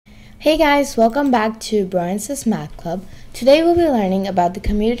Hey guys, welcome back to Sis Math Club. Today we'll be learning about the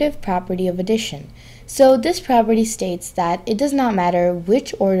commutative property of addition. So this property states that it does not matter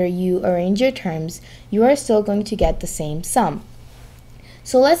which order you arrange your terms, you are still going to get the same sum.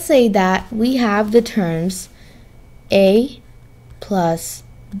 So let's say that we have the terms A plus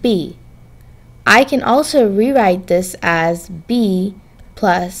B. I can also rewrite this as B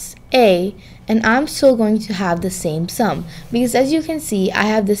plus A, and I'm still going to have the same sum because, as you can see, I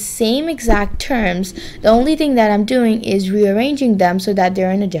have the same exact terms. The only thing that I'm doing is rearranging them so that they're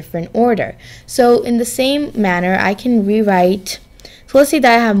in a different order. So in the same manner, I can rewrite, so let's say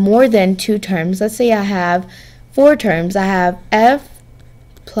that I have more than two terms. Let's say I have four terms. I have F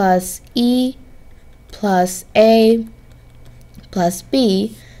plus E plus A plus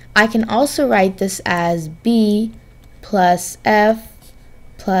B. I can also write this as B plus F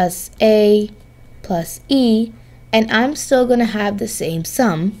plus A plus E, and I'm still going to have the same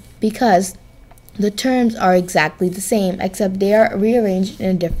sum because the terms are exactly the same except they are rearranged in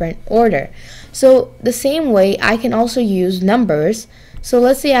a different order. So the same way I can also use numbers. So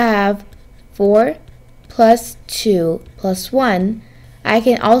let's say I have 4 plus 2 plus 1. I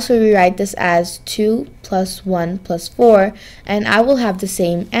can also rewrite this as 2 plus 1 plus 4, and I will have the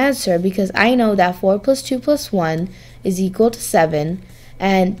same answer because I know that 4 plus 2 plus 1 is equal to 7,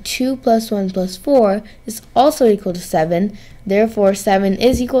 and 2 plus 1 plus 4 is also equal to 7. Therefore, 7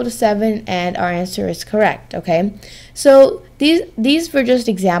 is equal to 7, and our answer is correct, okay? So these were just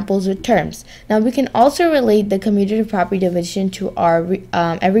examples with terms. Now, we can also relate the commutative property of addition to our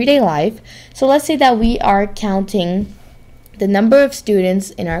everyday life. So let's say that we are counting the number of students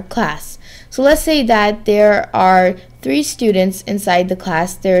in our class. So let's say that there are 3 students inside the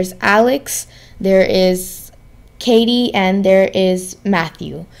class. There's Alex, there is Katie, and there is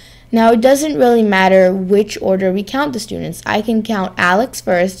Matthew. Now, it doesn't really matter which order we count the students. I can count Alex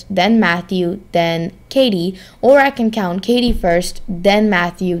first, then Matthew, then Katie, or I can count Katie first, then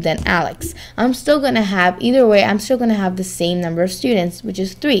Matthew, then Alex. I'm still going to have, either way, I'm still going to have the same number of students, which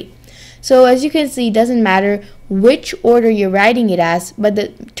is 3. So as you can see, it doesn't matter which order you're writing it as, but the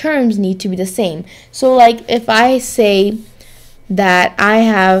terms need to be the same. So like if I say that I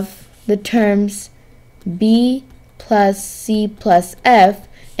have the terms B plus C plus F,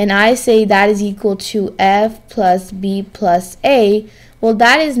 and I say that is equal to F plus B plus A, well,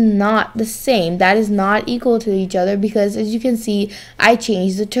 that is not the same. That is not equal to each other because, as you can see, I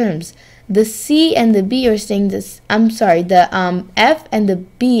changed the terms. The C and the B are staying this. The F and the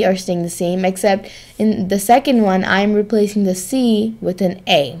B are staying the same, except in the second one, I'm replacing the C with an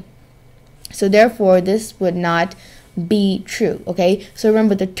A. So therefore, this would not be true. Okay. So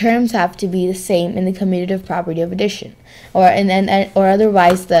remember, the terms have to be the same in the commutative property of addition, or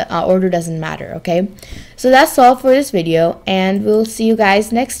otherwise the order doesn't matter. Okay. So that's all for this video, and we'll see you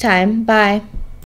guys next time. Bye.